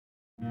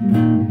If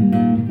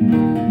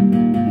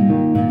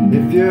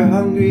you're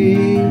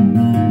hungry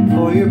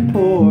or you're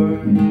poor,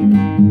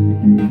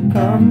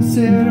 come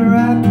sit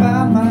right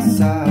by my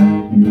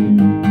side.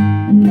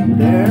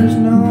 There's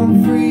no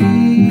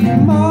free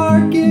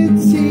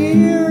markets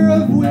here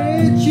of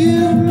which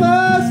you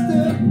must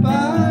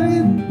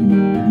abide.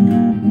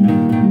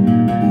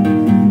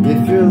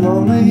 If you're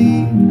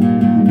lonely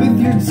with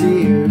your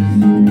tears,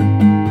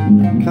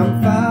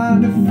 come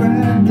find a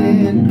friend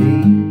in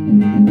me.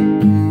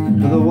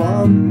 For the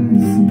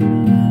ones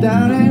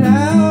down and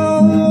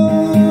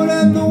out,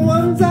 and the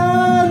ones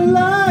I'd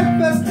like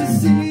best to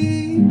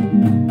see.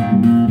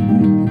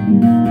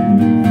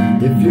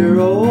 If you're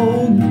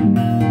old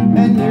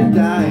and you're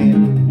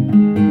dying,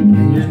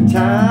 and your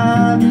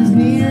time is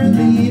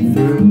nearly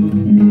through,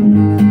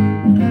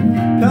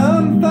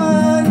 come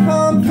find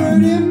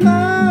comfort in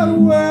my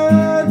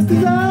words,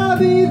 'cause I'll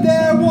be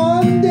there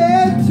one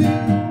day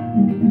too.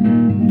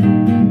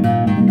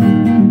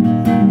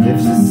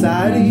 If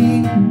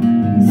society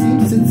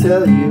seems to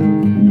tell you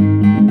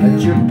that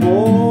you're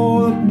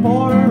poor,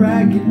 poor,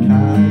 ragged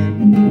kind,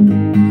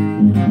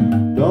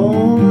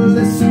 don't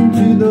listen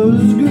to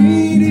those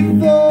greedy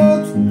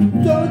folks.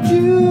 Don't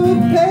you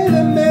pay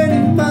them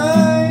any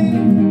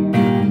mind.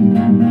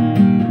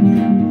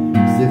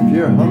 'Cause if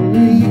you're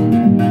hungry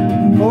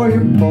or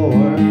you're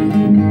poor,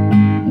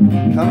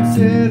 come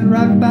sit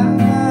right by